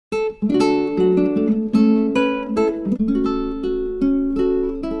So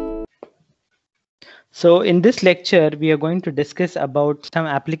in this lecture, we are going to discuss about some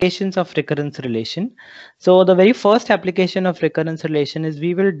applications of recurrence relation. So the very first application of recurrence relation is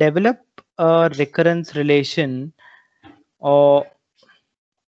we will develop a recurrence relation or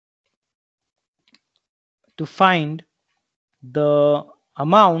to find the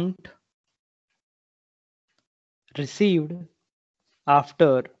amount received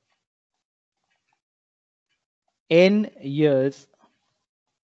after n years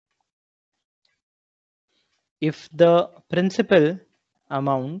if the principal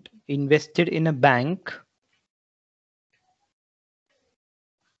amount invested in a bank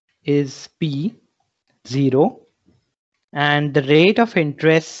is P0 and the rate of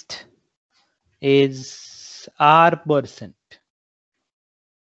interest is R%.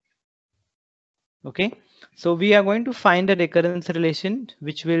 Okay, so we are going to find a recurrence relation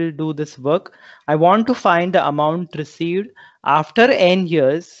which will do this work. I want to find the amount received after n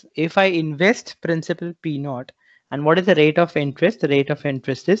years if I invest principal P0, and what is the rate of interest? The rate of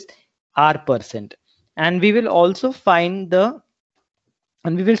interest is R%. And we will also find the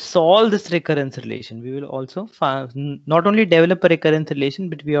and we will solve this recurrence relation. We will also not only develop a recurrence relation,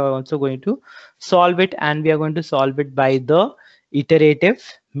 but we are also going to solve it, and we are going to solve it by the iterative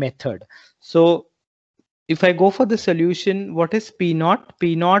method. So if I go for the solution, what is P0?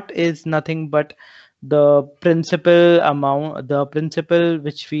 P0 is nothing but the principal amount, the principal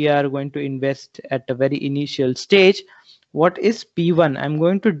which we are going to invest at a very initial stage. What is P1? I'm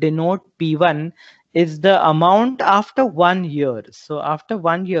going to denote P1 is the amount after 1 year. So after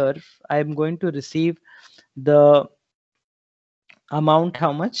 1 year, I'm going to receive the amount.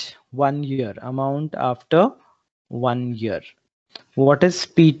 How much? 1 year. Amount after 1 year. What is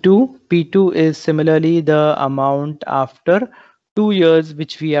P2? P2 is similarly the amount after 2 years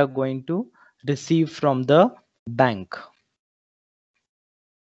which we are going to receive from the bank.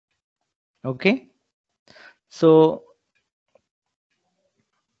 Okay. So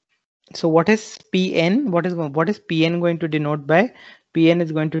what is PN? What is PN going to denote by? PN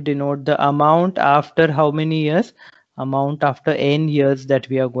is going to denote the amount after how many years? Amount after n years that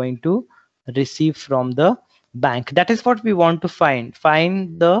we are going to receive from the bank. That is what we want to find.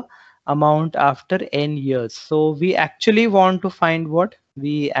 Find the amount after n years. So we actually want to find what?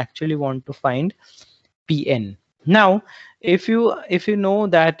 We actually want to find PN. Now, if you know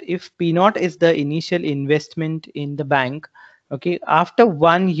that if P0 is the initial investment in the bank, okay, after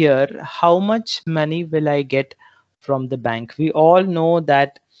 1 year, how much money will I get from the bank? We all know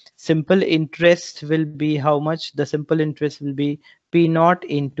that simple interest will be how much? The simple interest will be P0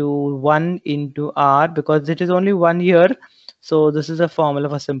 into 1 into R, because it is only 1 year. So this is a formula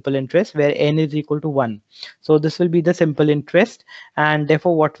for simple interest where n is equal to 1. So this will be the simple interest, and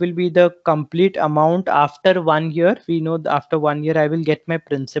therefore what will be the complete amount after 1 year? We know that after 1 year I will get my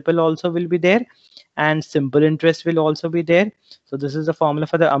principal also will be there, and simple interest will also be there. So this is the formula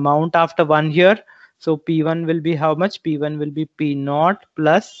for the amount after 1 year. So P1 will be how much? P1 will be P0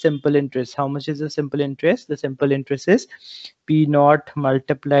 plus simple interest. How much is the simple interest? The simple interest is P0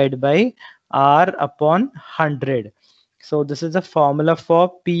 multiplied by R upon 100. So this is the formula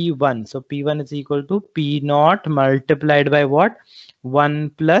for P1. So P1 is equal to P0 multiplied by what? 1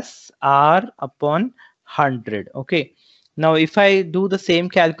 plus R upon 100. Okay. Now, if I do the same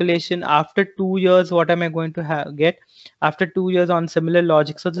calculation after 2 years, what am I going to get after 2 years on similar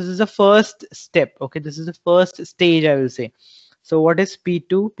logic? So this is the first step. Okay, this is the first stage, I will say. So what is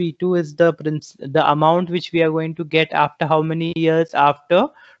P2? P2 is the amount which we are going to get after how many years? After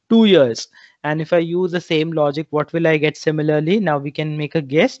 2 years. And if I use the same logic, what will I get similarly? Now we can make a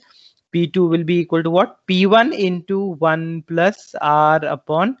guess. P2 will be equal to what? P1 into 1 plus R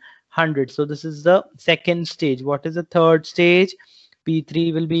upon 100. So this is the second stage. What is the third stage?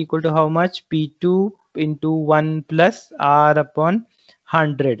 P3 will be equal to how much? P2 into 1 plus R upon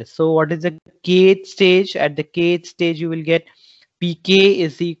 100. So what is the kth stage? At the kth stage, you will get Pk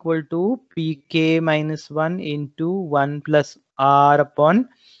is equal to Pk minus 1 into 1 plus R upon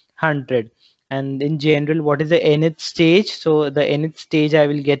 100. And in general, what is the nth stage? So the nth stage I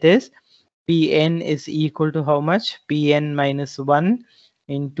will get is Pn is equal to how much? Pn minus 1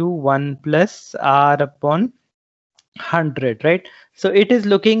 into 1 plus R upon 100, right? So it is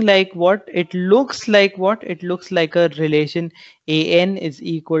looking like what? It looks like what? It looks like a relation an is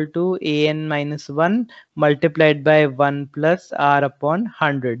equal to an minus 1 multiplied by 1 plus R upon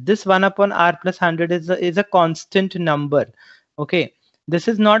 100. This 1 upon R plus 100 is a constant number. Okay, this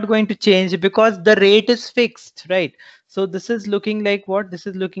is not going to change because the rate is fixed, right? So this is looking like what? This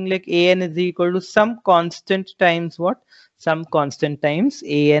is looking like an is equal to some constant times what? some constant times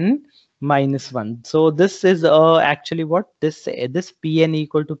an minus 1. So this is actually what this Pn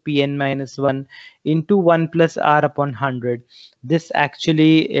equal to Pn minus 1 into 1 plus r upon 100. This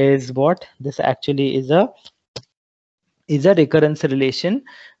actually is what? This actually is a recurrence relation.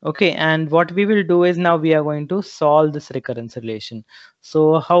 Okay, and what we will do is now we are going to solve this recurrence relation.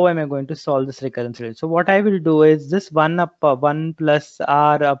 So how am I going to solve this recurrence relation? So what I will do is this 1 plus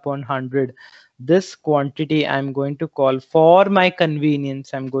r upon 100, this quantity I'm going to call, for my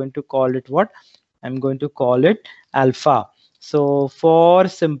convenience, I'm going to call it what? I'm going to call it alpha. So for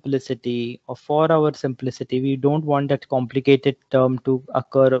simplicity, or for our simplicity, we don't want that complicated term to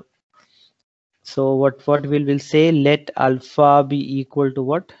occur. So what we will say, let alpha be equal to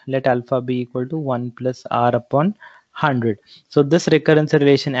what? Let alpha be equal to 1 plus r upon 100. So this recurrence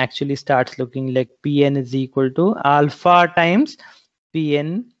relation actually starts looking like Pn is equal to alpha times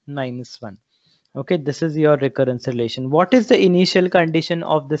Pn minus 1. Okay, this is your recurrence relation. What is the initial condition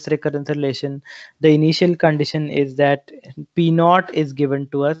of this recurrence relation? The initial condition is that P naught is given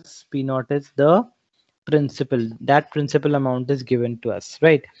to us. P naught is the principal. That principal amount is given to us,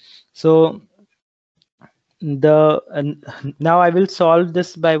 right? So now I will solve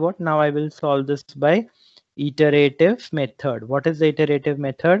this by what? Now I will solve this by iterative method. What is the iterative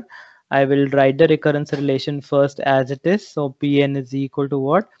method? I will write the recurrence relation first as it is. So Pn is equal to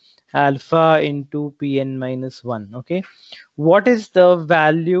what? Alpha into Pn minus 1. Okay, what is the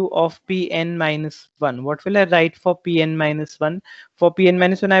value of Pn minus 1? What will I write for Pn minus 1? For Pn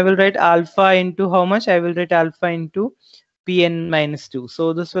minus 1, I will write alpha into how much? I will write alpha into Pn minus 2.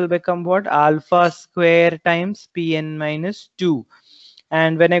 So this will become what? Alpha square times Pn minus 2.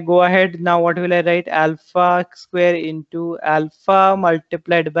 And when I go ahead now, what will I write? Alpha square into alpha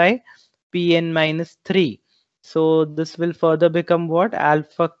multiplied by Pn minus 3. So this will further become what?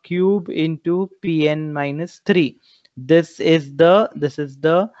 Alpha cube into Pn minus 3. This is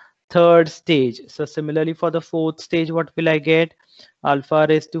the third stage. So similarly for the fourth stage, what will I get? Alpha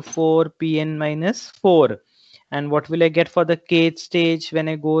raised to 4 Pn minus 4. And what will I get for the kth stage? When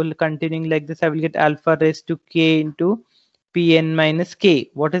I go continuing like this, I will get alpha raised to k into Pn minus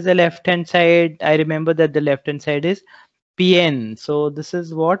k. What is the left hand side? I remember that the left hand side is Pn. So this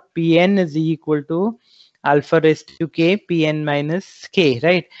is what? Pn is equal to alpha raised to k, Pn minus k,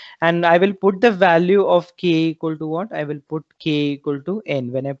 right? And I will put the value of k equal to what? I will put k equal to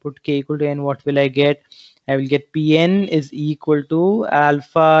n. When I put k equal to n, what will I get? I will get Pn is equal to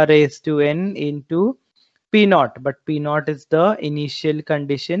alpha raised to n into P naught, but P naught is the initial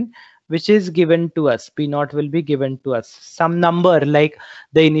condition which is given to us. P naught will be given to us. Some number, like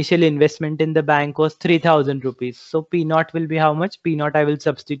the initial investment in the bank was 3,000 rupees. So P naught will be how much? P naught I will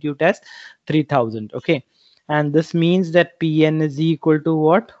substitute as 3,000. Okay. And this means that Pn is equal to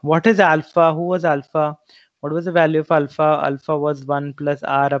what? What is alpha? Who was alpha? What was the value of alpha? Alpha was 1 plus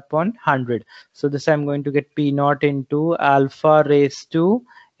r upon 100. So this I'm going to get P naught into alpha raised to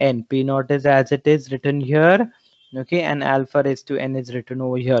n. P naught is as it is written here. Okay, and alpha raised to n is written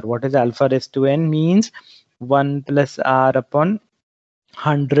over here. What is alpha raised to n? Means 1 plus r upon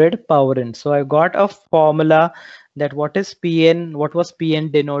 100 power n. So I got a formula that what is Pn? What was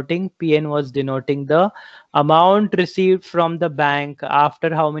Pn denoting? Pn was denoting the amount received from the bank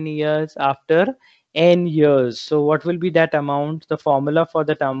after how many years? After n years. So what will be that amount? The formula for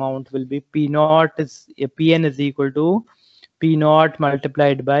that amount will be P naught is Pn is equal to P naught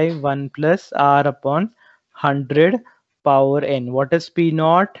multiplied by 1 plus r upon 100 power n. What is P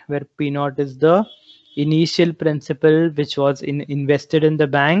naught? Where P naught is the initial principal which was invested in the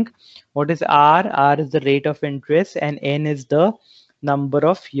bank. What is r? R is the rate of interest and n is the number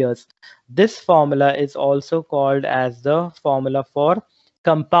of years. This formula is also called as the formula for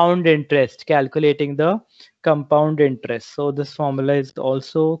compound interest, calculating the compound interest. So this formula is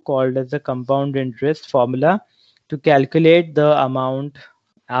also called as the compound interest formula to calculate the amount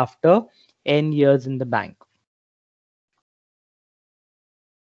after n years in the bank.